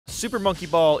Super Monkey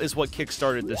Ball is what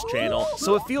kickstarted this channel,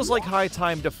 so it feels like high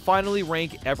time to finally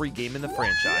rank every game in the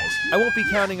franchise. I won't be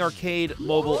counting arcade,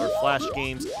 mobile, or flash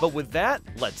games, but with that,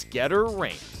 let's get her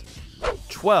ranked.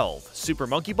 12. Super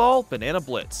Monkey Ball Banana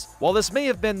Blitz. While this may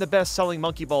have been the best-selling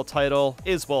Monkey Ball title,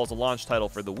 as well as a launch title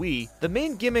for the Wii, the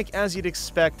main gimmick, as you'd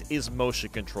expect, is motion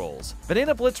controls.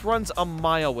 Banana Blitz runs a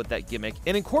mile with that gimmick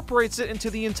and incorporates it into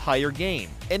the entire game.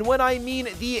 And when I mean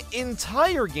the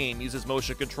entire game uses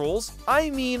motion controls,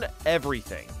 I mean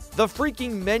everything. The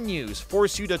freaking menus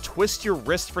force you to twist your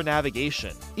wrist for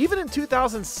navigation. Even in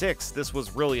 2006, this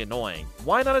was really annoying.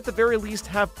 Why not at the very least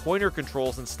have pointer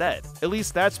controls instead? At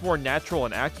least that's more natural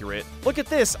and accurate. Look at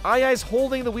this, Ai's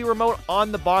holding the Wii Remote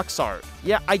on the box art.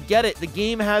 Yeah, I get it, the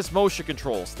game has motion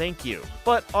controls, thank you.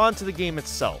 But on to the game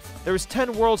itself. There's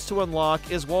 10 worlds to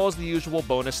unlock, as well as the usual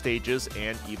bonus stages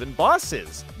and even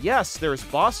bosses. Yes, there's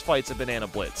boss fights in Banana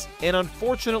Blitz, and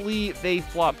unfortunately, they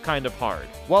flop kind of hard.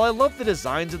 While I love the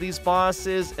designs of these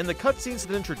bosses, and the cutscenes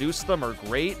that introduce them are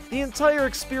great, the entire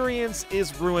experience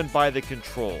is ruined by the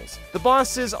controls. The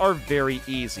bosses are very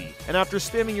easy, and after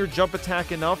spamming your jump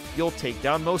attack enough, you'll take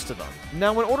down most of them.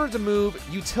 Now, in order to move,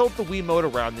 you tilt the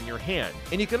Wiimote around in your hand,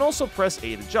 and you can also press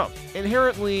A to jump.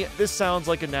 Inherently, this sounds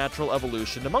like a natural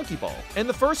evolution to Monkey Ball, and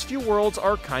the first few worlds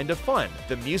are kind of fun.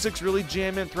 The music's really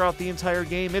jamming throughout the entire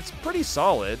game, it's pretty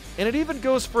solid, and it even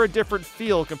goes for a different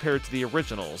feel compared to the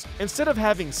originals. Instead of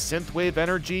having synthwave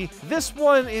energy, this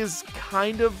one is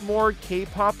kind of more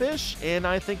K-pop-ish, and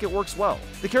I think it works well.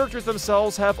 The characters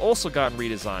themselves have also gotten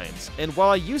redesigns, and while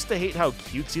I used to hate how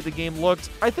cutesy the game looked,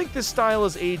 I think this style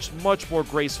has aged much more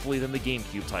gracefully than the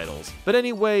GameCube titles. But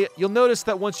anyway, you'll notice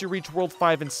that once you reach World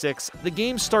 5 and 6, the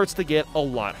game starts to get a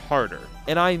lot harder.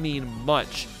 And I mean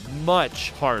much,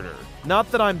 much harder.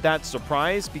 Not that I'm that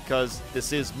surprised, because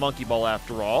this is Monkey Ball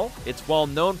after all. It's well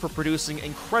known for producing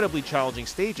incredibly challenging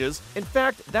stages. In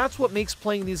fact, that's what makes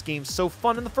playing these games so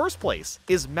fun in the first place,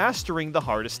 is mastering the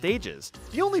hardest stages.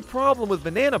 The only problem with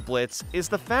Banana Blitz is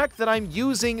the fact that I'm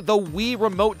using the Wii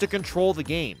Remote to control the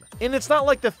game. And it's not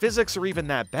like the physics are even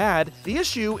that bad. The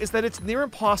issue is that it's near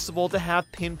impossible to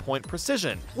have pinpoint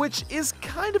precision, which is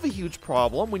kind of a huge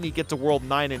problem when you get to World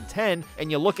 9 and 10, and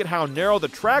you look at how narrow the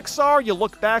tracks are, you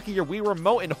look back at your Wii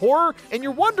Remote in horror, and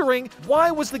you're wondering,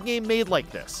 why was the game made like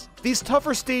this? These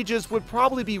tougher stages would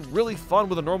probably be really fun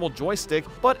with a normal joystick,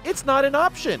 but it's not an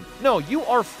option. No, you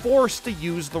are forced to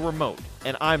use the remote.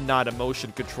 And I'm not a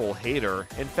motion control hater.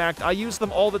 In fact, I use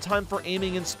them all the time for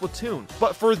aiming in Splatoon.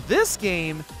 But for this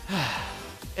game...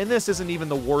 And this isn't even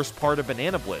the worst part of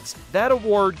Banana Blitz. That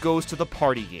award goes to the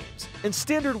party games. In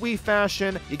standard Wii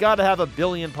fashion, you gotta have a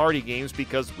billion party games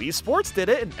because Wii Sports did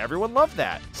it and everyone loved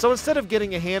that. So instead of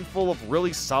getting a handful of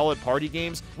really solid party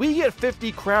games, we get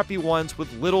 50 crappy ones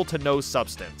with little to no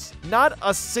substance. Not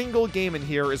a single game in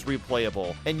here is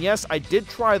replayable. And yes, I did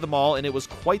try them all and it was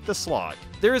quite the slog.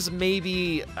 There's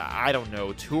maybe, I don't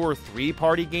know, 2 or 3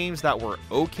 party games that were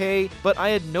okay, but I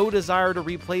had no desire to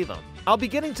replay them. I'll be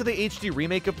getting to the HD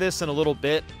remake of this in a little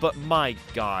bit, but my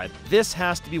god, this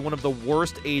has to be one of the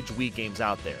worst age Wii games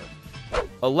out there.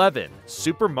 11.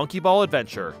 Super Monkey Ball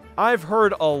Adventure. I've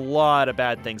heard a lot of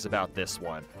bad things about this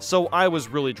one, so I was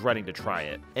really dreading to try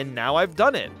it, and now I've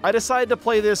done it. I decided to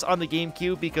play this on the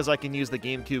GameCube because I can use the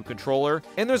GameCube controller,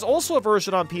 and there's also a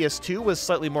version on PS2 with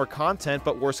slightly more content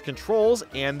but worse controls,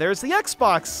 and there's the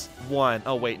Xbox one.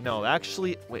 Oh wait, no,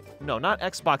 actually, wait, no, not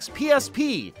Xbox,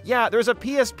 PSP! Yeah, there's a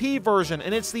PSP version,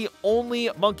 and it's the only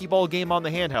Monkey Ball game on the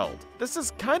handheld. This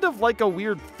is kind of like a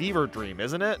weird fever dream,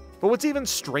 isn't it? But what's even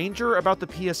stranger about the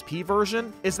PSP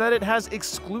version is that it has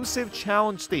exclusive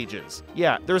challenge stages.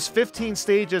 Yeah, there's 15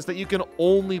 stages that you can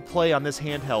only play on this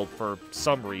handheld for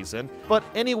some reason. But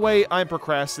anyway, I'm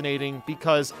procrastinating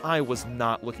because I was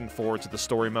not looking forward to the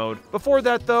story mode. Before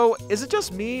that though, is it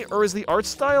just me or is the art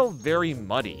style very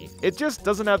muddy? It just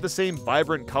doesn't have the same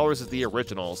vibrant colors as the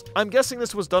originals. I'm guessing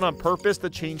this was done on purpose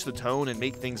to change the tone and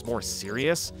make things more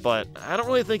serious, but I don't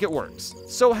really think it works.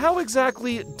 So how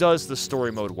exactly does the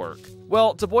story mode work?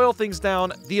 Well, to boil things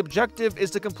down, the objective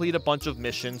is to complete a bunch of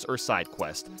missions or side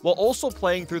quests, while also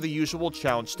playing through the usual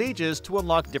challenge stages to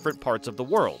unlock different parts of the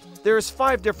world. There's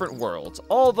 5 different worlds,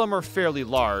 all of them are fairly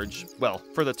large, well,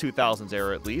 for the 2000s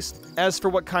era at least. As for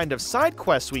what kind of side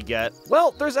quests we get,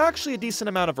 well, there's actually a decent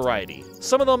amount of variety.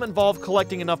 Some of them involve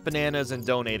collecting enough bananas and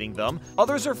donating them,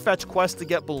 others are fetch quests to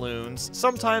get balloons,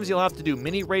 sometimes you'll have to do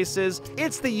mini races,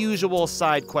 it's the usual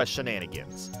side quest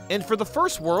shenanigans. And for the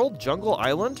first world, Jungle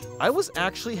Island, I was was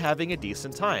actually having a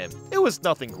decent time. It was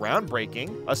nothing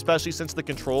groundbreaking, especially since the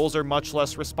controls are much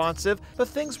less responsive, but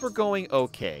things were going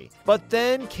okay. But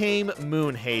then came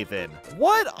Moonhaven.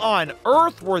 What on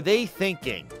earth were they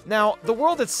thinking? Now, the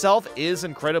world itself is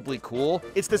incredibly cool.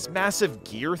 It's this massive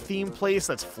gear theme place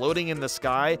that's floating in the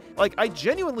sky. Like, I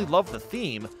genuinely love the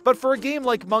theme, but for a game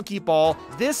like Monkey Ball,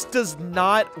 this does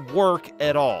not work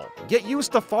at all. Get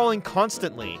used to falling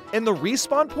constantly, and the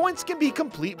respawn points can be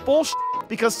complete bullshit,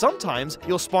 because sometimes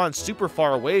you'll spawn super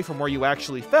far away from where you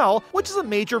actually fell, which is a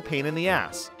major pain in the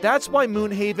ass. That's why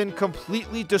Moonhaven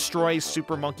completely destroys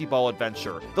Super Monkey Ball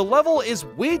Adventure. The level is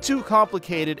way too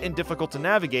complicated and difficult to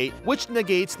navigate, which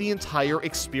negates the entire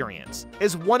experience.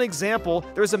 As one example,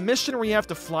 there's a mission where you have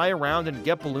to fly around and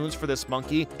get balloons for this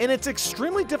monkey, and it's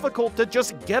extremely difficult to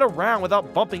just get around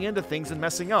without bumping into things and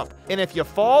messing up. And if you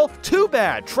fall, too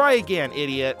bad, try again,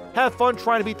 idiot. Have fun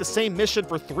trying to beat the same mission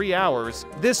for 3 hours.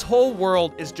 This whole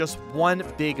world is just one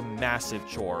big massive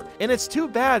chore. And it's too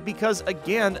bad because,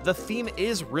 again, the theme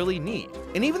is really neat.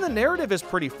 And even the narrative is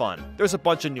pretty fun. There's a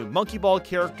bunch of new Monkey Ball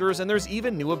characters, and there's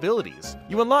even new abilities.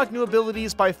 You unlock new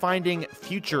abilities by finding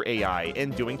future AI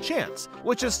and doing chants,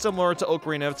 which is similar to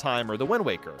Ocarina of Time or the Wind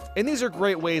Waker. And these are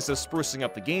great ways of sprucing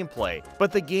up the gameplay,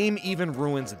 but the game even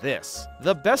ruins this.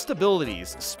 The best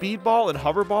abilities, Speedball and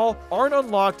Hoverball, aren't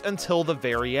unlocked until the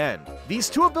very end. These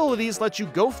two abilities let you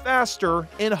go faster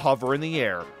and hover in the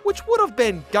air, which would have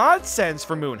been godsends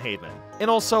for Moonhaven. And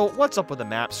also, what's up with the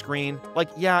map screen? Like,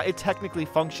 yeah, it technically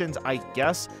functions, I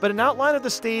guess, but an outline of the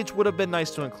stage would have been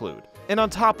nice to include. And on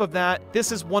top of that,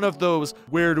 this is one of those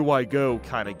where do I go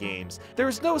kind of games. There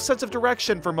is no sense of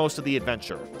direction for most of the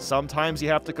adventure. Sometimes you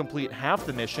have to complete half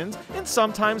the missions, and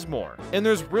sometimes more. And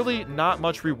there's really not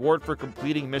much reward for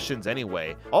completing missions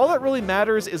anyway. All that really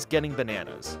matters is getting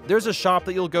bananas. There's a shop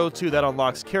that you'll go to that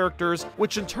unlocks characters,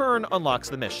 which in turn unlocks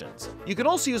the missions. You can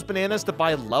also use bananas to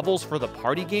buy levels for the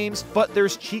party games, but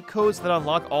there's cheat codes that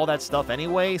unlock all that stuff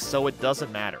anyway, so it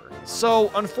doesn't matter.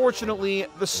 So, unfortunately,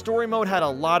 the story mode had a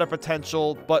lot of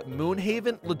potential, but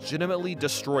Moonhaven legitimately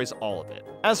destroys all of it.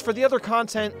 As for the other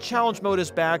content, challenge mode is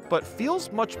back, but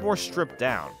feels much more stripped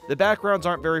down. The backgrounds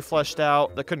aren't very fleshed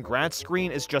out, the congrats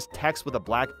screen is just text with a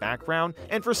black background,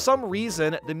 and for some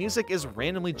reason, the music is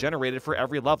randomly generated for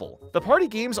every level. The party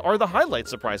games are the highlight,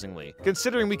 surprisingly,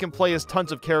 considering we can play as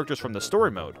tons of characters from the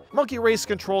story mode. Monkey Race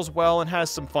controls well and has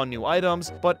some fun new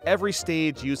items, but every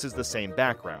stage uses the same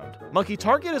background. Monkey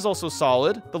Target is also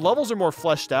solid, the levels are more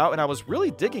fleshed out, and I was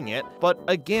really digging it, but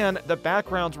again, the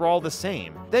backgrounds were all the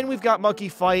same. Then we've got Monkey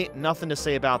Fight, nothing to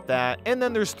say about that, and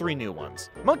then there's 3 new ones.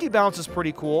 Monkey Bounce is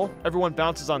pretty cool. Everyone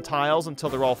bounces on tiles until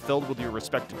they're all filled with your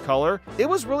respective color. It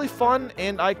was really fun,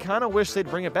 and I kinda wish they'd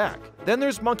bring it back. Then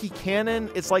there's Monkey Cannon.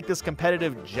 It's like this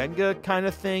competitive Jenga kind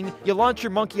of thing. You launch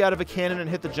your monkey out of a cannon and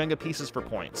hit the Jenga pieces for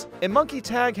points. And Monkey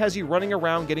Tag has you running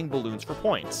around getting balloons for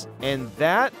points. And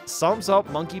that sums up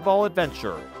Monkey Ball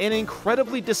Adventure, an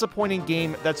incredibly disappointing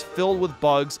game that's filled with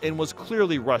bugs and was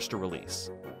clearly rushed to release.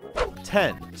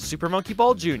 10. Super Monkey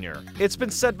Ball Jr. It's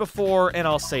been said before, and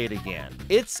I'll say it again.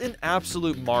 It's an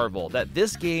absolute marvel that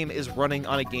this game is running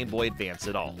on a Game Boy Advance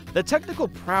at all. The technical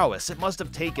prowess it must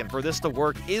have taken for this to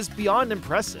work is beyond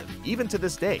impressive, even to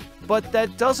this day. But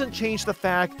that doesn't change the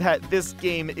fact that this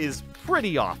game is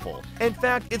pretty awful. In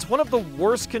fact, it's one of the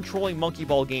worst controlling Monkey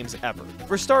Ball games ever.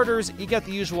 For starters, you get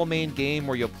the usual main game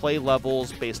where you'll play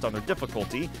levels based on their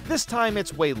difficulty. This time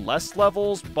it's way less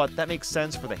levels, but that makes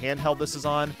sense for the handheld this is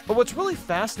on. But what's really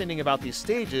fascinating about these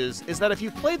stages is that if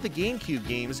you played the GameCube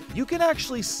games, you can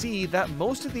actually see that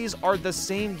most of these are the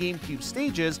same GameCube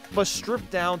stages, but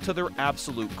stripped down to their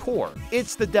absolute core.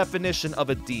 It's the definition of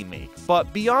a demake,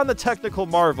 but beyond the technical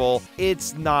marvel,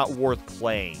 it's not worth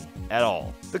playing at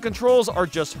all. The controls are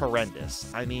just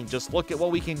horrendous. I mean, just look at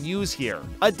what we can use here.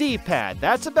 A D-pad,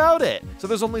 that's about it. So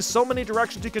there's only so many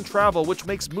directions you can travel, which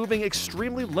makes moving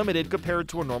extremely limited compared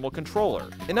to a normal controller.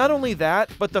 And not only that,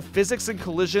 but the physics in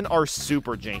collision are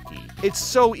super janky. It's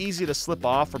so easy to slip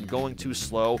off from going too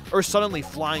slow or suddenly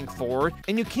flying forward,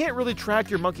 and you can't really track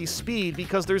your monkey's speed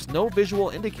because there's no visual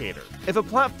indicator. If a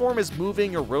platform is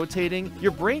moving or rotating,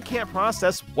 your brain can't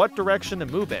process what direction to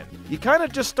move in. You kind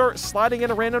of just start sliding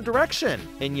in a random direction,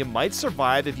 and you might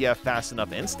survive if you have fast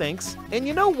enough instincts. And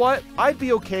you know what? I'd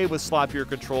be okay with sloppier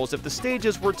controls if the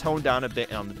stages were toned down a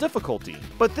bit on the difficulty.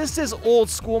 But this is old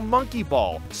school Monkey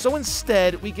Ball, so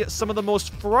instead we get some of the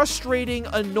most frustrating,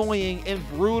 annoying, and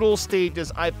brutal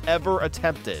stages I've ever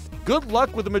attempted. Good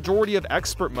luck with the majority of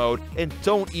Expert mode, and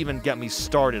don't even get me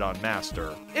started on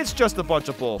Master. It's just a bunch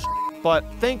of bullshit. But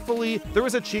thankfully, there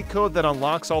is a cheat code that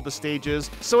unlocks all the stages,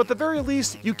 so at the very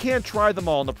least, you can try them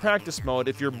all in the practice mode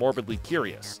if you're morbidly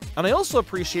curious. And I also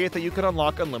appreciate that you can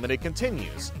unlock unlimited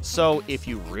continues, so if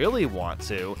you really want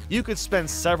to, you could spend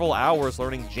several hours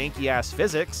learning janky-ass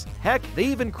physics. Heck, they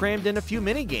even crammed in a few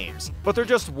mini-games, but they're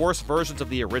just worse versions of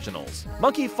the originals.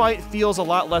 Monkey Fight feels a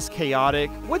lot less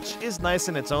chaotic, which is nice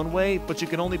in its own way, but you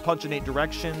can only punch in 8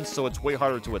 directions, so it's way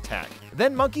harder to attack.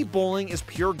 Then Monkey Bowling is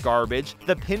pure garbage.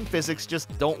 The pin physics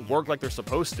just don't work like they're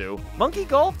supposed to. Monkey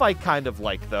Golf I kind of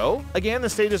like though. Again, the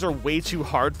stages are way too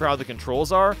hard for how the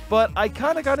controls are, but I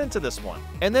kinda got into this one.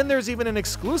 And then there's even an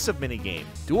exclusive minigame,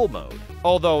 Duel Mode.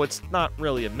 Although it's not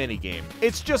really a minigame.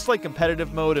 It's just like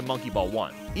competitive mode in Monkey Ball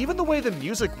 1. Even the way the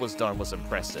music was done was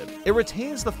impressive. It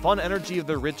retains the fun energy of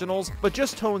the originals, but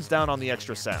just tones down on the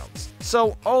extra sounds.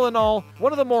 So all in all,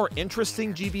 one of the more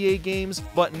interesting GBA games,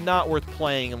 but not worth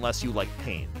playing unless you like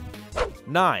pain.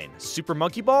 9. Super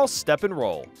Monkey Ball Step and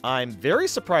Roll. I'm very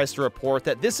surprised to report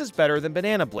that this is better than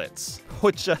Banana Blitz,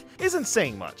 which isn't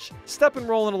saying much. Step and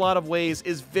Roll in a lot of ways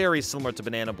is very similar to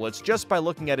Banana Blitz just by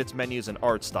looking at its menus and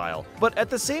art style, but at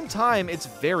the same time it's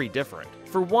very different.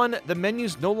 For one, the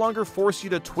menus no longer force you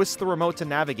to twist the remote to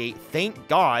navigate. Thank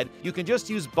God, you can just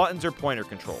use buttons or pointer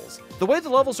controls. The way the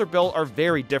levels are built are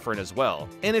very different as well,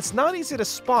 and it's not easy to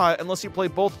spot unless you play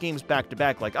both games back to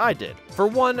back like I did. For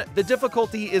one, the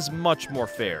difficulty is much more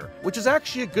fair, which is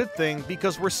actually a good thing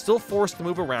because we're still forced to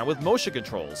move around with motion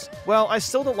controls. While I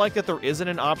still don't like that there isn't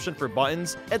an option for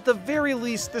buttons, at the very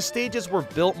least, the stages were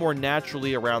built more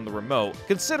naturally around the remote,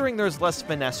 considering there's less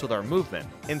finesse with our movement.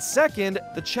 And second,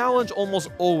 the challenge almost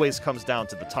always comes down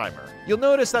to the timer. You'll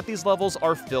notice that these levels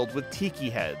are filled with tiki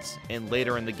heads, and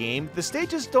later in the game, the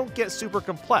stages don't get super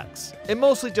complex. It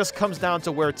mostly just comes down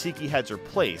to where tiki heads are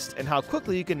placed and how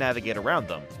quickly you can navigate around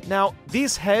them. Now,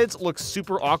 these heads look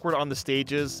super awkward on the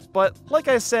stages, but like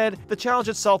I said, the challenge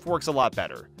itself works a lot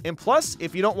better. And plus,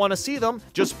 if you don't want to see them,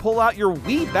 just pull out your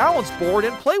Wii balance board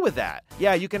and play with that.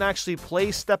 Yeah, you can actually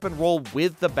play Step and Roll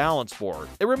with the balance board.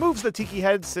 It removes the tiki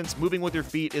heads since moving with your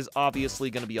feet is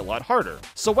obviously going to be a lot harder.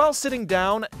 So while sitting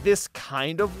down, this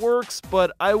kind of works,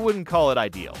 but I wouldn't call it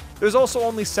ideal. There's also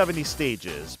only 70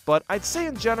 stages, but I'd say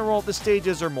in general, the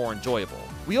stages are more enjoyable.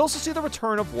 We also see the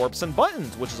return of warps and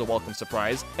buttons, which is a welcome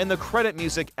surprise, and the credit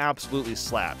music absolutely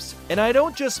slaps. And I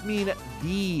don't just mean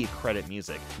the credit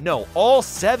music. No, all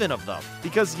 7 of them.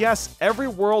 Because yes, every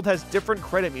world has different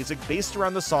credit music based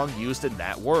around the song used in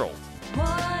that world. What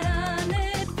an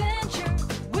adventure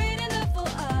waiting up for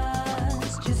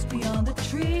us just beyond the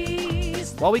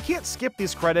trees. While we can't skip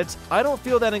these credits, I don't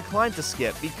feel that inclined to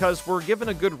skip because we're given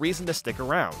a good reason to stick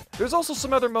around. There's also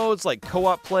some other modes like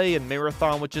co-op play and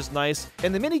marathon, which is nice,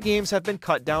 and the mini-games have been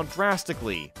cut down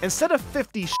drastically. Instead of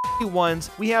 50 shitty ones,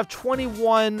 we have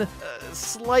 21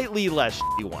 slightly less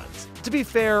shitty ones. To be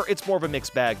fair, it's more of a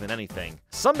mixed bag than anything.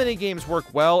 Some minigames work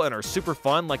well and are super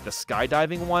fun, like the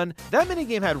skydiving one. That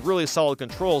minigame had really solid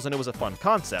controls and it was a fun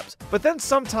concept. But then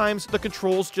sometimes the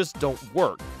controls just don't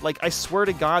work. Like, I swear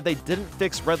to God, they didn't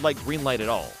fix red light, green light at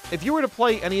all. If you were to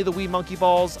play any of the Wii Monkey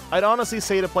Balls, I'd honestly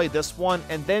say to play this one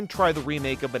and then try the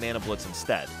remake of Banana Blitz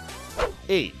instead.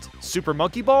 8. Super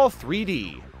Monkey Ball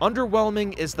 3D.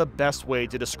 Underwhelming is the best way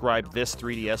to describe this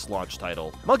 3DS launch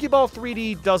title. Monkey Ball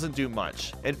 3D doesn't do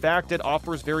much. In fact, it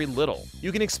offers very little.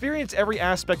 You can experience every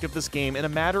aspect of this game in a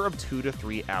matter of 2 to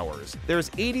 3 hours. There's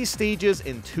 80 stages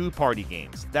in 2 party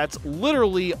games. That's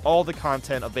literally all the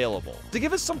content available. To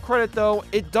give it some credit though,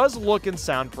 it does look and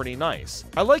sound pretty nice.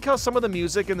 I like how some of the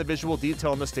music and the visual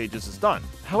detail in the stages is done.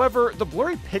 However, the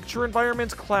blurry picture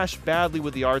environments clash badly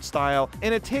with the art style,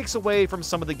 and it takes away from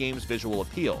some of the game's visual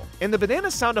appeal. And the banana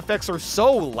sound effects are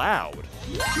so loud.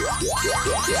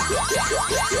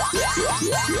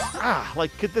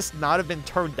 Like, could this not have been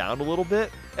turned down a little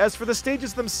bit? As for the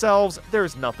stages themselves,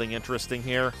 there's nothing interesting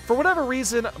here. For whatever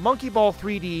reason, Monkey Ball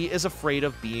 3D is afraid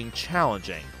of being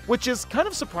challenging, which is kind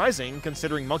of surprising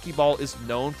considering Monkey Ball is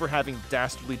known for having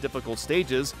dastardly difficult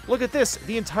stages. Look at this,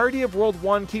 the entirety of World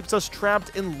 1 keeps us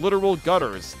trapped in literal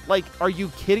gutters. Like, are you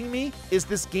kidding me? Is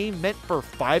this game meant for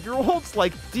 5-year-olds?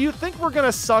 Like, do you think we're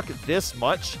gonna suck this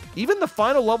much? Even the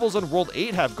final levels in World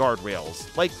 8 have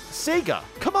guardrails. Like, Sega,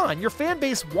 come on, your fan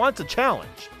base wants a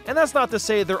challenge. And that's not to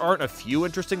say there aren't a few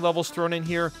interesting interesting levels thrown in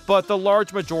here, but the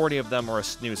large majority of them are a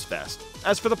snooze fest.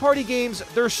 As for the party games,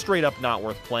 they're straight up not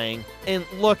worth playing. And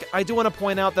look, I do want to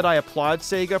point out that I applaud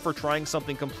Sega for trying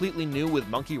something completely new with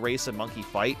Monkey Race and Monkey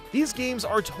Fight. These games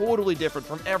are totally different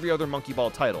from every other Monkey Ball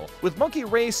title. With Monkey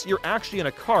Race, you're actually in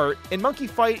a cart, and Monkey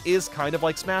Fight is kind of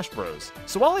like Smash Bros.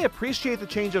 So while I appreciate the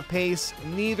change of pace,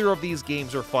 neither of these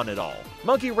games are fun at all.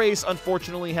 Monkey Race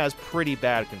unfortunately has pretty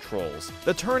bad controls.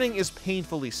 The turning is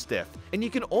painfully stiff, and you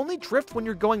can only drift when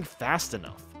you're going fast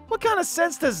enough. What kind of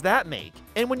sense does that make?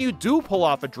 And when you do pull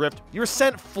off a drift, you're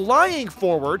sent flying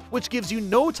forward, which gives you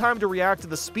no time to react to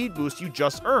the speed boost you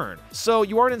just earned, so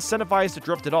you aren't incentivized to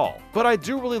drift at all. But I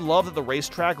do really love that the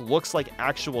racetrack looks like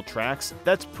actual tracks.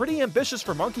 That's pretty ambitious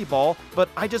for Monkey Ball, but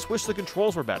I just wish the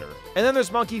controls were better. And then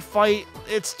there's Monkey Fight.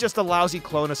 It's just a lousy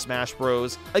clone of Smash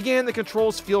Bros. Again, the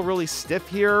controls feel really stiff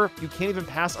here, you can't even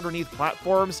pass underneath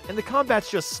platforms, and the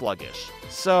combat's just sluggish.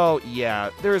 So yeah,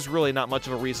 there's really not much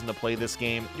of a reason to play this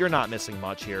game. You're not missing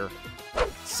much here.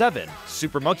 7.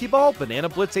 Super Monkey Ball Banana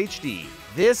Blitz HD.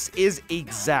 This is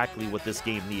exactly what this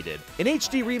game needed. An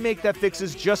HD remake that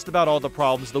fixes just about all the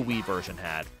problems the Wii version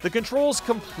had. The controls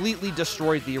completely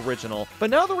destroyed the original, but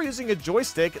now that we're using a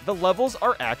joystick, the levels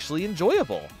are actually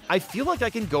enjoyable. I feel like I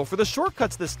can go for the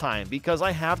shortcuts this time because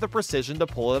I have the precision to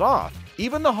pull it off.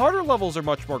 Even the harder levels are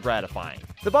much more gratifying.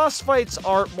 The boss fights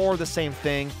are more the same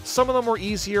thing. Some of them were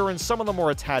easier and some of them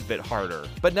were a tad bit harder.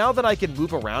 But now that I can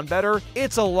move around better,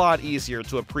 it's a lot easier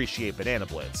to appreciate Banana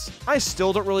Blitz. I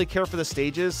still don't really care for the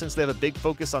stages since they have a big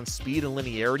focus on speed and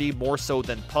linearity more so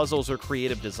than puzzles or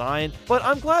creative design, but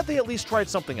I'm glad they at least tried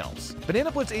something else.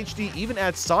 Banana Blitz HD even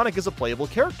adds Sonic as a playable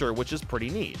character, which is pretty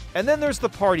neat. And then there's the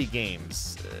party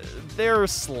games. They're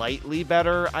slightly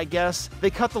better, I guess.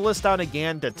 They cut the list down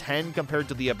again to 10 compared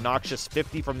to the obnoxious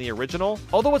 50 from the original,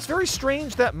 although it's very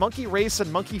strange that Monkey Race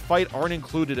and Monkey Fight aren't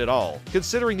included at all,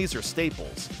 considering these are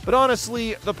staples. But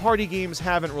honestly, the party games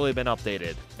haven't really been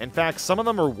updated. In fact, some of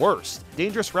them are worse.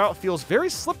 Dangerous Route feels very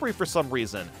slippery for some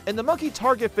reason, and the monkey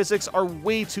target physics are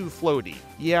way too floaty.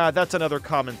 Yeah, that's another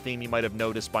common theme you might have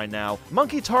noticed by now.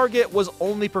 Monkey Target was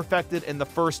only perfected in the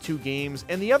first 2 games,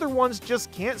 and the other ones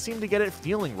just can't seem to get it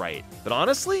feeling right. But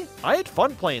honestly, I had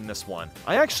fun playing this one.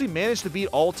 I actually managed to beat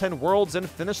all 10 worlds and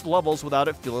finish the levels without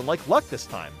it feeling like luck this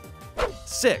time.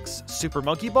 6. Super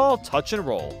Monkey Ball Touch and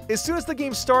Roll. As soon as the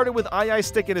game started with Ai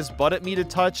sticking his butt at me to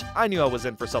touch, I knew I was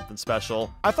in for something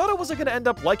special. I thought I wasn't going to end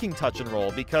up liking Touch and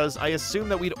Roll because I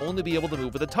assumed that we'd only be able to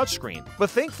move with a touchscreen. But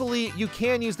thankfully, you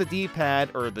can use the D-pad,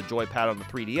 or the joypad on the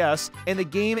 3DS, and the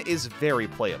game is very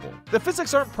playable. The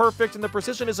physics aren't perfect and the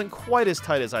precision isn't quite as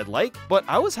tight as I'd like, but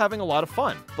I was having a lot of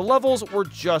fun. The levels were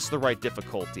just the right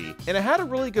difficulty, and it had a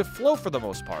really good flow for the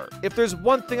most part. If there's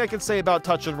one thing I can say about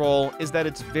Touch and Roll, is that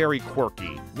it's very quirky.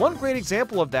 One great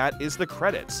example of that is the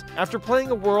credits. After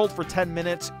playing a world for 10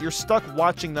 minutes, you're stuck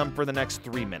watching them for the next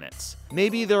 3 minutes.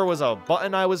 Maybe there was a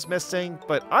button I was missing,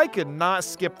 but I could not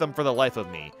skip them for the life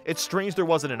of me. It's strange there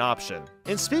wasn't an option.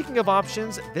 And speaking of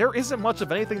options, there isn't much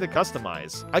of anything to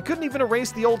customize. I couldn't even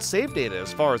erase the old save data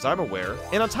as far as I'm aware.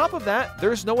 And on top of that,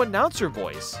 there's no announcer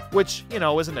voice, which, you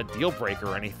know, isn't a deal breaker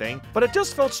or anything, but it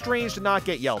just felt strange to not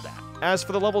get yelled at. As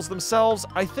for the levels themselves,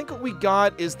 I think what we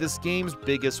got is this game's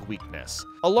biggest weakness.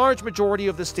 A large majority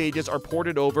of the stages are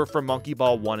ported over from Monkey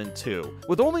Ball 1 and 2,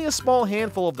 with only a small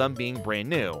handful of them being brand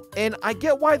new. And I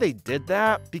get why they did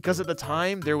that, because at the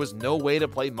time there was no way to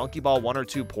play Monkey Ball 1 or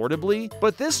 2 portably,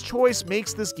 but this choice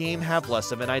makes this game have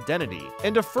less of an identity.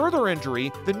 And to further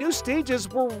injury, the new stages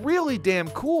were really damn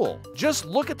cool. Just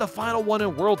look at the final one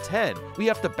in World 10. We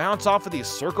have to bounce off of these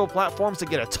circle platforms to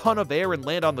get a ton of air and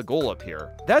land on the goal up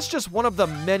here. That's just one of the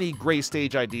many great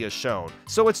stage ideas shown,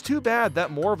 so it's too bad that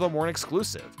more of them weren't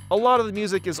exclusive. A lot of the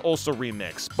music is also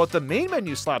remixed, but the main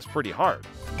menu slaps pretty hard.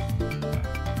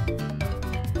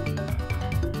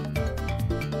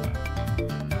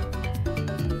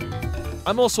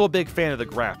 I'm also a big fan of the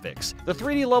graphics. The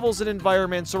 3D levels and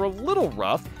environments are a little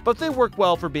rough, but they work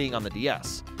well for being on the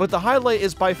DS. But the highlight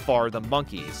is by far the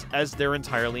monkeys, as they're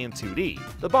entirely in 2D.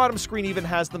 The bottom screen even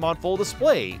has them on full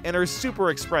display, and are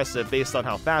super expressive based on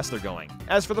how fast they're going.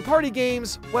 As for the party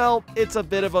games, well, it's a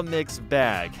bit of a mixed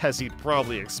bag, as you'd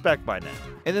probably expect by now.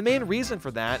 And the main reason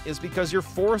for that is because you're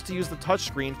forced to use the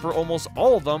touchscreen for almost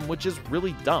all of them, which is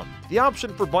really dumb. The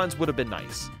option for buttons would have been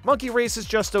nice. Monkey Race is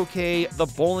just okay, the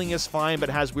bowling is fine but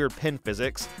has weird pin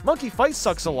physics, Monkey Fight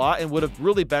sucks a lot and would have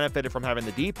really benefited from having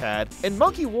the D-pad, and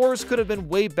Monkey Wars could have been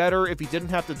way better if you didn't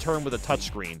have to turn with a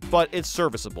touchscreen, but it's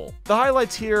serviceable. The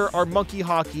highlights here are Monkey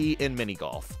Hockey and Mini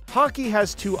Golf. Hockey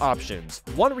has two options,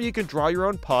 one where you can draw your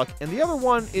own puck, and the other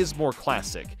one is more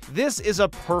classic. This is a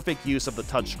perfect use of the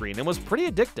touchscreen and was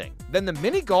pretty addicting. Then the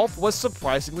mini golf was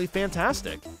surprisingly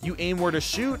fantastic. You aim where to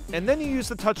shoot, and then you use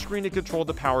the touchscreen to control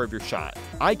the power of your shot.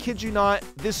 I kid you not,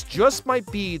 this just might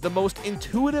be the most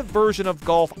intuitive version of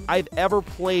golf I've ever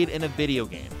played in a video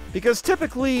game. Because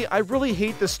typically, I really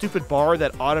hate the stupid bar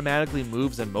that automatically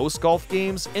moves in most golf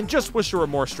games, and just wish it were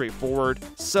more straightforward.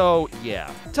 So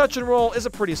yeah, Touch and Roll is a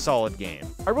pretty solid game.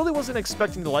 I really wasn't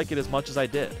expecting to like it as much as I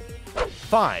did.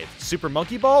 5. Super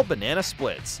Monkey Ball Banana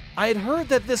Splitz. I had heard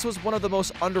that this was one of the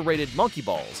most underrated monkey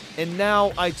balls, and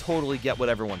now I totally get what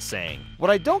everyone's saying.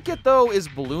 What I don't get though is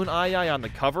Balloon Eye on the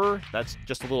cover. That's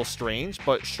just a little strange,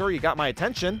 but sure, you got my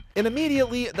attention. And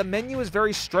immediately, the menu is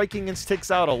very striking and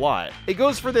sticks out a lot. It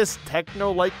goes for this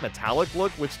techno-like metallic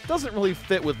look, which doesn't really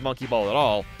fit with Monkey Ball at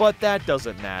all, but that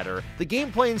doesn't matter. The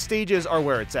gameplay and stages are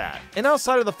where it's at. And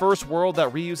outside of the first world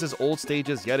that reuses old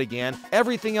stages yet again,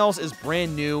 everything else is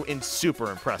brand new and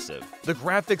super impressive. The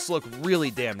graphics look really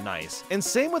damn nice, and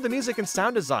same with the music and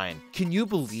sound design. Can you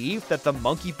believe that the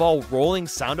monkey ball rolling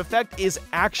sound effect is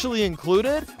actually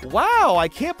included? Wow, I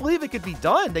can't believe it could be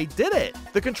done. They did it.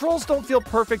 The controls don't feel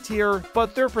perfect here,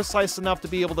 but they're precise enough to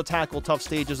be able to tackle tough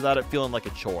stages without it feeling like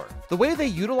a chore. The way they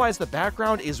utilize the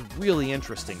background is really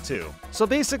interesting too. So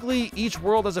basically, each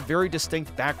world has a very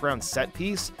distinct background set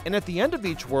piece, and at the end of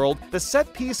each world, the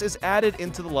set piece is added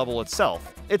into the level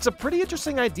itself. It's a pretty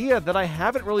interesting idea that I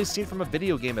haven't really seen from a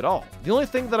video game at all. The only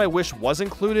thing that I wish was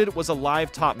included was a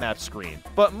live top map screen,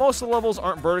 but most of the levels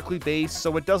aren't vertically based,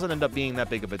 so it doesn't end up being that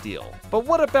big of a deal. But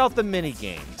what about the mini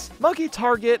games? Monkey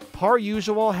Target, per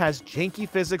usual, has janky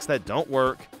physics that don't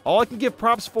work. All I can give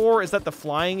props for is that the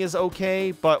flying is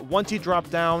okay, but once you drop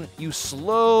down, you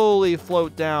slowly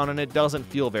float down and it doesn't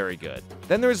feel very good.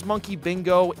 Then there's Monkey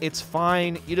Bingo. It's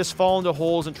fine, you just fall into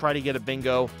holes and try to get a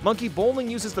bingo. Monkey Bowling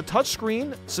uses the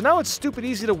touchscreen, so now it's stupid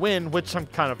easy to win, which I'm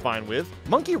kind of fine with.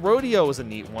 Monkey Rodeo is a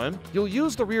neat one. You'll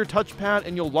use the rear touchpad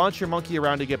and you'll launch your monkey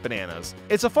around to get bananas.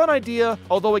 It's a fun idea,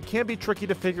 although it can be tricky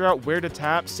to figure out where to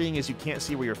tap, seeing as you can't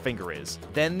see where your finger is.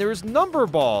 Then there's Number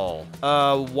Ball.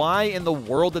 Why in the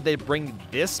world did they bring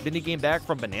this minigame back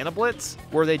from Banana Blitz?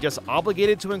 Were they just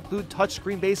obligated to include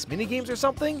touchscreen-based minigames or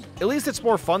something? At least it's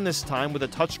more fun this time with a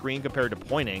touchscreen compared to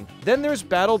pointing. Then there's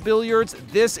Battle Billiards.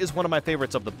 This is one of my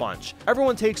favorites of the bunch.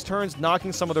 Everyone takes turns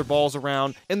knocking some of their balls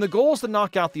around, and the goal is to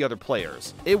knock out the other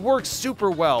players. It works super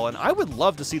well, and I would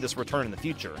love to see this return in the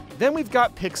future. Then we've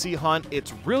got Pixie Hunt.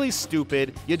 It's really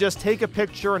stupid. You just take a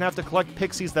picture and have to collect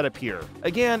pixies that appear.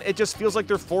 Again, it just feels like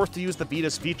they're forced to use the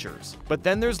Vita's features. But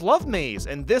then there's Love Maze,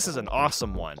 and this is an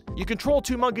awesome one. You control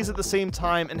two monkeys at the same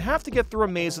time and have to get through a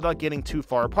maze without getting too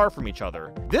far apart from each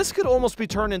other. This could almost be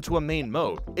turned into a main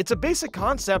mode. It's a basic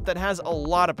concept that has a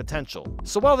lot of potential.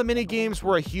 So while the minigames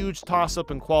were a huge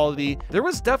toss-up in quality, there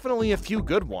was definitely a few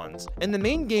good ones, and the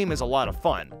main game is a lot of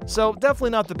fun. So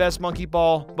definitely not the best Monkey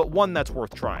Ball, but one that's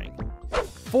worth trying.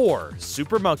 4.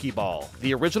 Super Monkey Ball,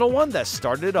 the original one that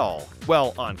started it all.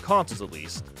 Well, on consoles at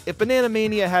least. If Banana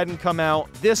Mania hadn't come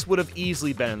out, this would have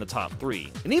easily been in the top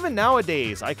 3. And even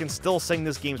nowadays, I can still sing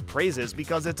this game's praises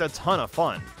because it's a ton of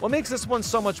fun. What makes this one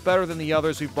so much better than the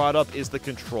others we've brought up is the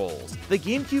controls. The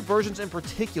GameCube versions in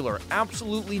particular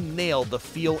absolutely nailed the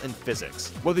feel and physics.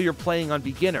 Whether you're playing on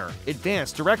beginner,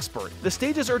 advanced, or expert, the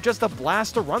stages are just a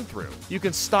blast to run through. You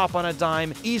can stop on a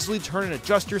dime, easily turn and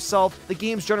adjust yourself, the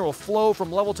game's general flow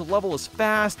from level to level is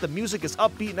fast, the music is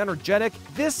upbeat and energetic.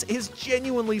 This is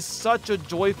genuinely such a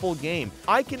joyful game.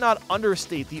 I cannot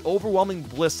understate the overwhelming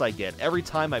bliss I get every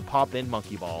time I pop in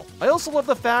Monkey Ball. I also love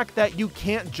the fact that you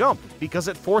can't jump, because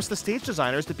it forced the stage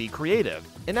designers to be creative.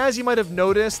 And as you might have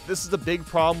noticed, this is a big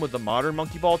problem with the modern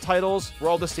Monkey Ball titles, where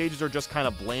all the stages are just kind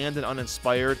of bland and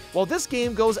uninspired, while this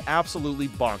game goes absolutely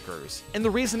bonkers. And the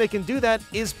reason it can do that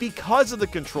is because of the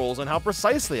controls and how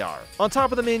precise they are. On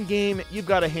top of the main game, you've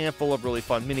got a handful of really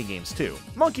fun minigames too.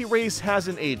 Monkey Race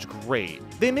hasn't aged great.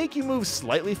 They make you move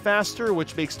slightly faster,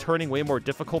 which makes turning way more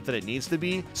difficult than it needs to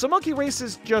be, so Monkey Race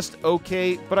is just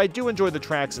okay, but I do enjoy the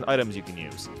tracks and items you can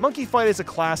use. Monkey Fight is a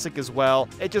classic as well.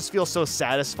 It just feels so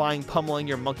satisfying pummeling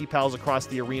your monkey pals across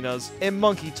the arenas. And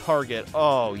Monkey Target,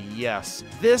 oh yes.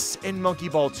 This and Monkey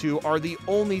Ball 2 are the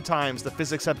only times the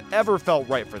physics have ever felt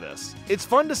right for this. It's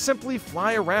fun to simply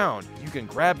fly around. You can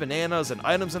grab bananas and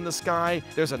items in the sky,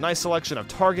 there's a nice selection of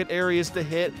target areas to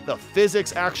hit, the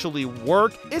physics actually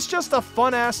work. It's just a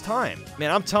fun ass time.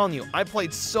 Man, I'm telling you, I played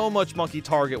played so much Monkey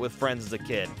Target with friends as a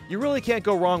kid. You really can't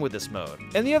go wrong with this mode.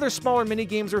 And the other smaller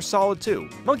minigames are solid too.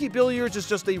 Monkey Billiards is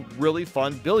just a really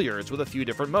fun billiards with a few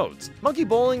different modes. Monkey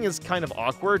Bowling is kind of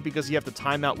awkward because you have to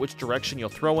time out which direction you'll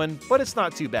throw in, but it's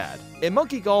not too bad. And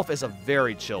Monkey Golf is a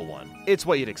very chill one. It's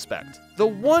what you'd expect. The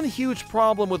one huge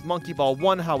problem with Monkey Ball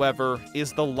 1, however,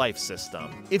 is the life system.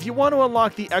 If you want to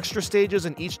unlock the extra stages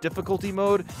in each difficulty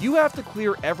mode, you have to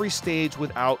clear every stage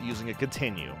without using a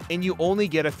continue, and you only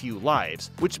get a few lives,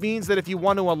 which means that if you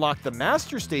want to unlock the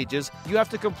master stages, you have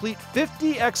to complete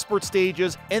 50 expert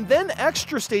stages and then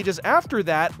extra stages after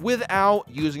that without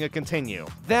using a continue.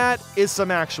 That is some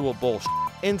actual bullshit.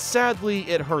 And sadly,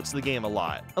 it hurts the game a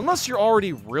lot. Unless you're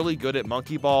already really good at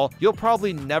Monkey Ball, you'll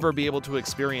probably never be able to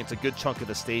experience a good chunk of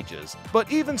the stages.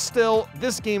 But even still,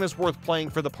 this game is worth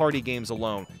playing for the party games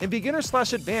alone, and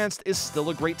beginner/advanced is still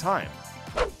a great time.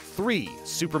 3.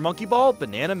 Super Monkey Ball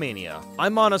Banana Mania.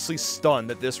 I'm honestly stunned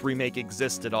that this remake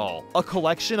exists at all. A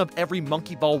collection of every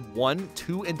Monkey Ball 1,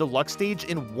 2, and Deluxe stage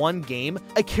in one game,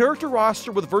 a character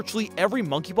roster with virtually every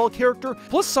Monkey Ball character,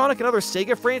 plus Sonic and other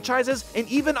Sega franchises, and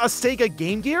even a Sega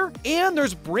Game Gear? And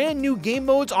there's brand new game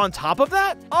modes on top of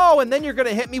that? Oh, and then you're gonna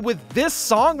hit me with this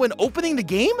song when opening the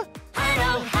game?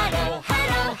 Hello, hello,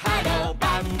 hello, hello,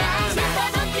 banana.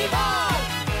 Super Monkey Ball.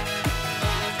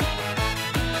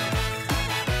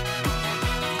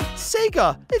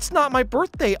 Sega, it's not my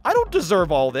birthday. I don't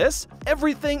deserve all this.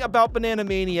 Everything about Banana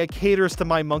Mania caters to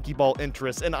my Monkey Ball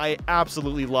interests, and I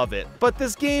absolutely love it. But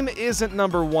this game isn't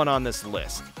number 1 on this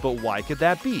list. But why could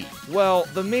that be? Well,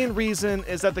 the main reason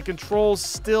is that the controls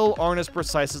still aren't as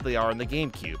precise as they are in the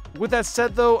GameCube. With that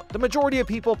said though, the majority of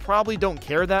people probably don't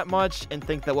care that much and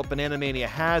think that what Banana Mania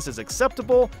has is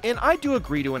acceptable, and I do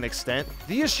agree to an extent.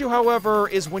 The issue, however,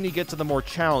 is when you get to the more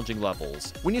challenging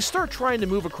levels. When you start trying to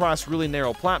move across really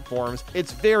narrow platforms,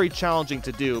 it's very challenging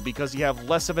to do because you have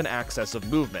less of an access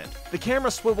of movement. The camera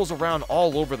swivels around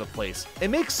all over the place. It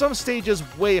makes some stages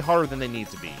way harder than they need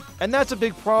to be. And that's a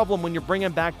big problem when you're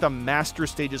bringing back the master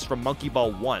stages from Monkey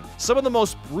Ball 1, some of the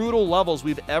most brutal levels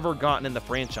we've ever gotten in the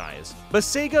franchise. But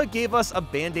Sega gave us a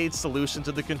band-aid solution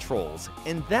to the controls,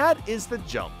 and that is the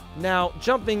jump. Now,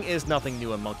 jumping is nothing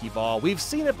new in Monkey Ball. We've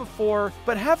seen it before,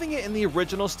 but having it in the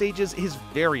original stages is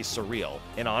very surreal.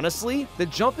 And honestly, the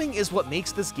jumping is what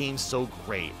makes this game so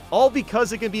great. All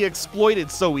because it can be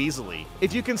exploited so easily.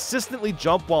 If you consistently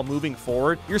jump while moving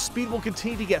forward, your speed will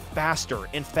continue to get faster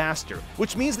and faster,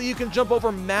 which means that you can jump over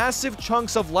massive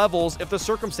chunks of levels if the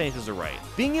circumstances are right.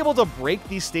 Being able to break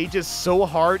these stages so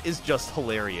hard is just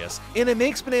hilarious, and it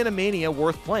makes Banana Mania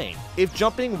worth playing. If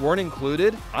jumping weren't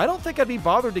included, I don't think I'd be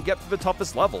bothered to get through the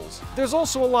toughest levels. There's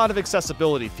also a lot of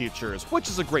accessibility features, which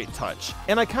is a great touch,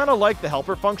 and I kinda like the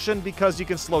helper function because you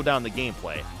can slow down the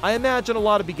gameplay. I imagine a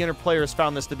lot of beginner players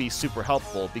found this to be super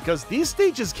helpful because these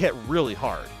stages get really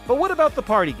hard. But what about the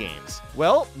party games?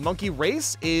 Well, Monkey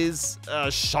Race is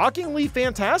shockingly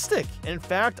fantastic. In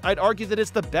fact, I'd argue that it's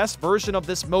the best version of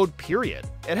this mode, period.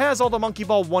 It has all the Monkey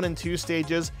Ball 1 and 2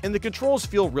 stages, and the controls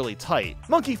feel really tight.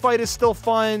 Monkey Fight is still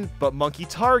fun, but Monkey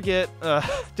Target,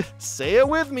 say it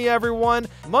with me everyone,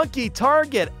 Monkey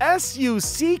Target,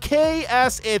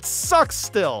 S-U-C-K-S, it sucks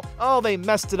still. Oh, they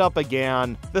messed it up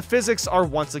again. The physics are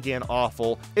once again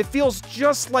awful. It feels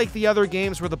just like the other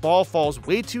games where the ball falls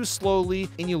way too slowly,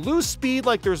 and you lose speed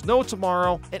like there's no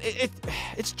tomorrow, and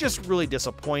it's just really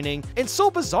disappointing, and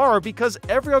so bizarre because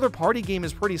every other party game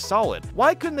is pretty solid.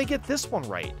 Why couldn't they get this one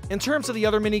right? In terms of the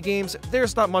other minigames,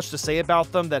 there's not much to say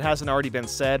about them that hasn't already been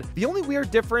said. The only weird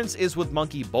difference is with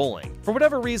Monkey Bowling. For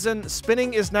whatever reason,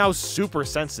 spinning is now super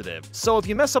sensitive, so if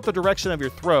you mess up the direction of your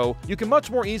throw, you can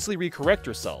much more easily recorrect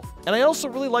yourself. And I also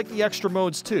really like the extra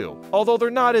modes too, although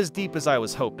they're not as deep as I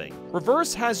was hoping.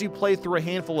 Reverse has you play through a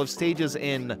handful of stages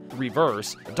in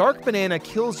reverse. Dark Banana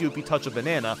kills you if you touch a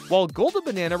banana, while Golden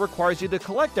Banana requires you to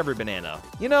collect every banana.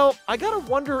 You know, I gotta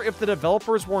wonder if the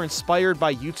developers were inspired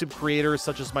by YouTube creators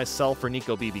such as myself or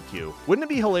Nico BBQ. Wouldn't it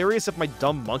be hilarious if my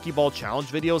dumb Monkey Ball challenge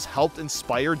videos helped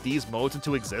inspire these modes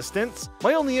into existence?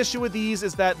 My only issue with these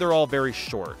is that they're all very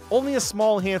short. Only a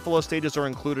small handful of stages are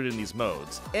included in these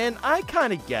modes. And I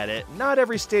kinda get it, not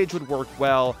every stage would work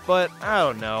well, but I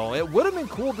don't know, it would have been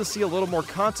cool to see a little more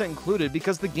content included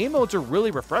because the game modes are really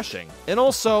refreshing. And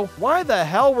also, why the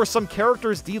hell were some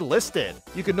characters delisted?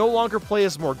 You can no longer play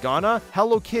as Morgana,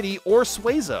 Hello Kitty, or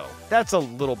Suezo. That's a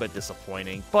little bit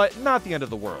disappointing, but not the end of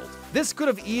the world. This could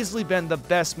have easily been the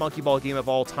best Monkey Ball game of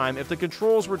all time if the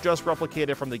controls were just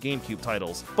replicated from the GameCube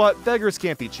titles, but beggars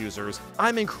can't be choosers.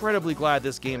 I'm incredibly glad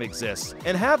this game exists,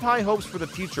 and have high hopes for the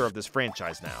future of this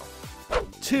franchise now.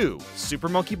 2. Super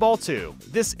Monkey Ball 2.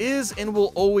 This is and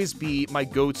will always be my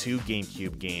go-to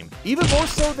GameCube game, even more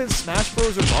so than Smash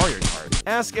Bros. Or Mario Kart.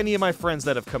 Ask any of my friends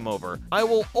that have come over. I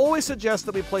will always suggest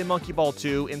that we play Monkey Ball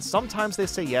 2, and sometimes they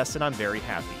say yes, and I'm very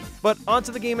happy. But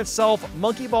onto the game itself,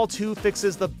 Monkey Ball 2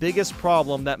 fixes the biggest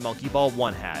problem that Monkey Ball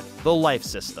 1 had, the life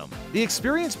system. The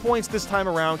experience points this time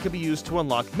around can be used to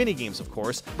unlock minigames, of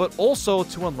course, but also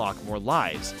to unlock more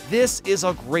lives. This is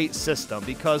a great system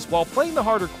because while playing the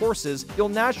harder courses, you'll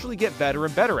naturally get better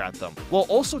and better at them, while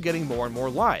also getting more and more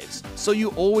lives, so you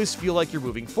always feel like you're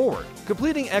moving forward.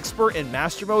 Completing Expert and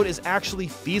Master Mode is actually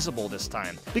feasible this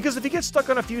time, because if you get stuck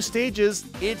on a few stages,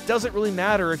 it doesn't really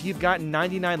matter if you've got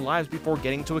 99 lives before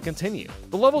getting to a continue.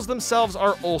 The levels themselves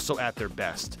are also at their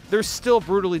best. They're still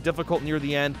brutally difficult near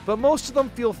the end, but most of them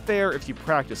feel fair if you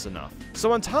practice enough.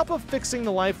 So on top of fixing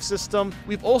the life system,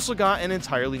 we've also got an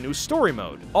entirely new story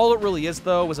mode. All it really is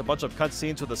though is a bunch of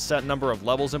cutscenes with a set number of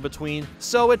levels in between,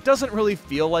 so it doesn't really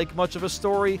feel like much of a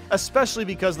story, especially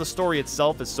because the story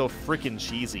itself is so freaking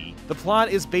cheesy. The plot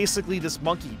is basically this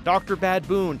monkey, Dr. Bad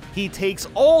Boon. He takes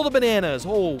all the bananas.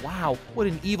 Oh wow, what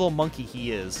an evil monkey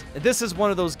he is. And this is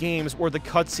one of those games where the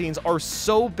cutscenes are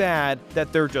so bad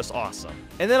that they're just awesome.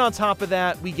 And then on top of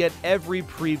that, we get every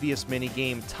previous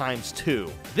minigame times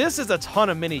 2. This is a ton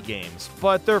of minigames,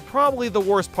 but they're probably the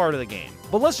worst part of the game.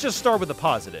 But let's just start with the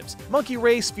positives. Monkey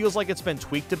Race feels like it's been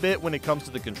tweaked a bit when it comes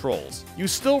to the controls. You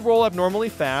still roll abnormally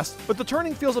fast, but the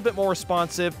turning feels a bit more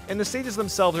responsive, and the stages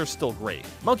themselves are still great.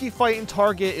 Monkey Fight and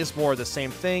Target is more of the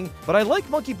same thing, but I like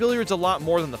Monkey Billiards a lot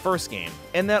more than the first game,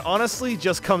 and that honestly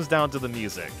just comes down to the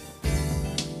music.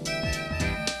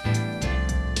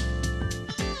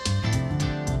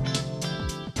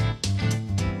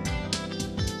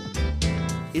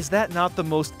 Is that not the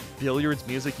most billiards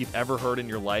music you've ever heard in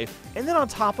your life? And then on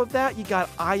top of that, you got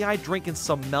Ai drinking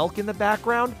some milk in the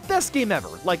background? Best game ever,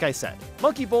 like I said.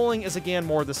 Monkey Bowling is again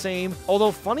more of the same,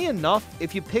 although funny enough,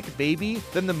 if you pick Baby,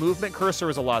 then the movement cursor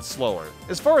is a lot slower.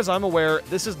 As far as I'm aware,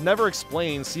 this is never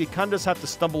explained, so you kinda just have to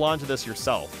stumble onto this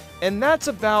yourself. And that's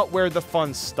about where the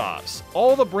fun stops.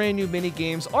 All the brand new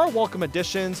minigames are welcome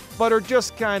additions, but are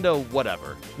just kinda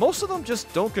whatever. Most of them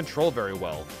just don't control very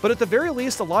well, but at the very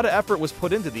least a lot of effort was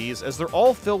put into these as they're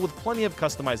all filled with plenty of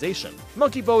customization.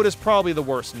 Monkey Boat is probably the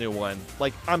worst new one.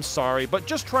 Like, I'm sorry, but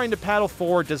just trying to paddle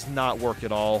forward does not work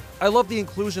at all. I love the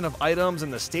inclusion of items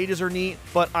and the stages are neat,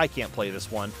 but I can't play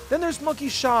this one. Then there's Monkey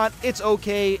Shot. It's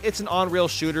okay, it's an on-rail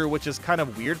shooter, which is kind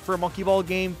of weird for a Monkey Ball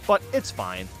game, but it's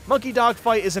fine. Monkey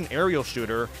Dogfight is an aerial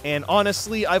shooter, and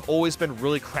honestly, I've always been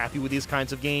really crappy with these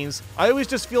kinds of games. I always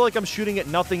just feel like I'm shooting at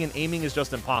nothing and aiming is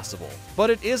just impossible. But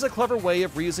it is a clever way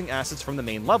of reusing assets from the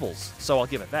main levels, so I'll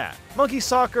give it that. Monkey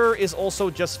Soccer is also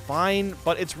just fine,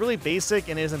 but it's really basic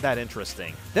and isn't that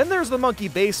interesting. Then there's the Monkey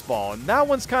Baseball, and that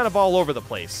one's kind of all over the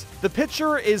place. The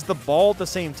pitcher is the ball at the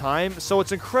same time, so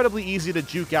it's incredibly easy to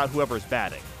juke out whoever's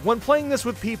batting. When playing this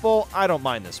with people, I don't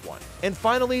mind this one. And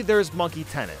finally, there's Monkey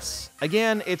Tennis.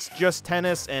 Again, it's just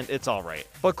tennis and it's alright,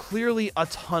 but clearly a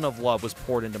ton of love was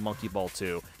poured into Monkey Ball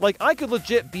 2. Like, I could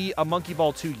legit be a Monkey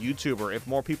Ball 2 YouTuber if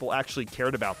more people actually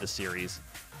cared about this series.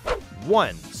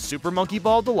 1. Super Monkey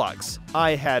Ball Deluxe.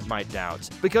 I had my doubts,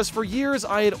 because for years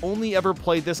I had only ever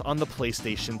played this on the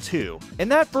PlayStation 2,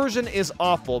 and that version is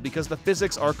awful because the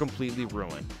physics are completely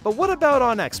ruined. But what about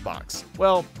on Xbox?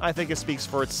 Well, I think it speaks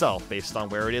for itself based on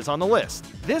where it is on the list.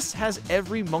 This has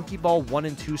every Monkey Ball 1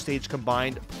 and 2 stage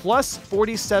combined, plus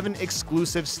 47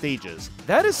 exclusive stages.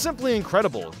 That is simply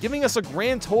incredible, giving us a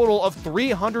grand total of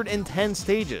 310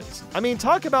 stages. I mean,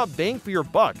 talk about bang for your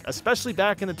buck, especially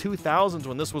back in the 2000s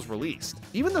when this was released.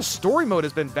 Even the story mode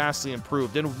has been vastly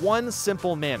improved in one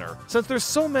simple manner. Since there's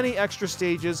so many extra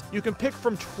stages, you can pick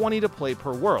from 20 to play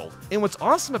per world. And what's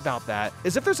awesome about that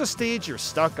is if there's a stage you're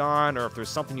stuck on, or if there's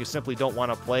something you simply don't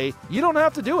want to play, you don't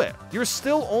have to do it. You're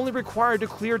still only required to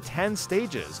clear 10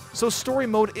 stages, so story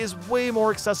mode is way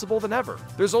more accessible than ever.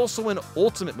 There's also an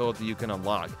ultimate mode that you can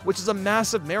unlock, which is a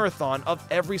massive marathon of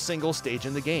every single stage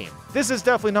in the game. This is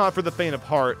definitely not for the faint of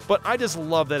heart, but I just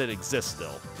love that it exists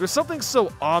still. There's something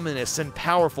so ominous and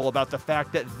powerful about the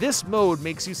fact that this mode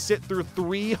makes you sit through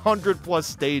 300 plus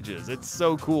stages. It's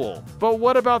so cool. But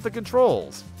what about the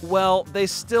controls? Well, they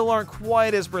still aren't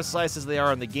quite as precise as they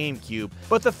are on the GameCube,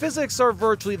 but the physics are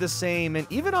virtually the same, and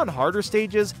even on harder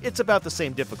stages, it's about the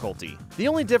same difficulty. The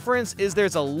only difference is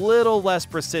there's a little less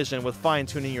precision with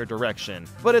fine-tuning your direction,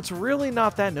 but it's really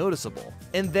not that noticeable.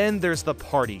 And then there's the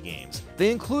party games.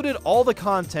 They included all the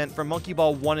content from Monkey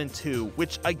Ball 1 and 2,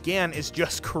 which again is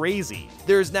just crazy.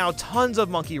 There's now tons of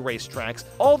monkey racetracks,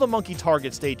 all the monkey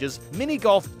target stages, mini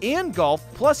golf and golf,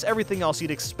 plus everything else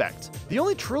you'd expect. The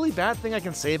only truly bad thing I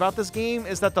can say about this game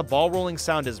is that the ball rolling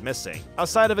sound is missing,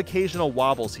 outside of occasional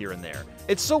wobbles here and there.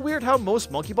 It's so weird how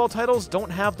most Monkey Ball titles don't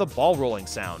have the ball rolling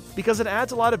sound, because it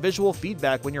adds a lot of visual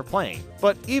feedback when you're playing.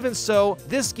 But even so,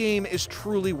 this game is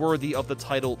truly worthy of the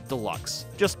title Deluxe.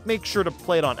 Just make sure to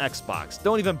play it on Xbox,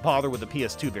 don't even bother with the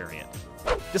PS2 variant.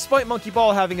 Despite Monkey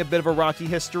Ball having a bit of a rocky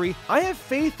history, I have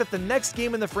faith that the next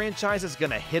game in the franchise is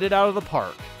gonna hit it out of the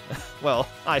park. Well,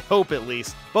 I hope at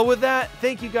least. But with that,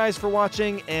 thank you guys for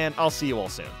watching, and I'll see you all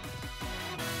soon.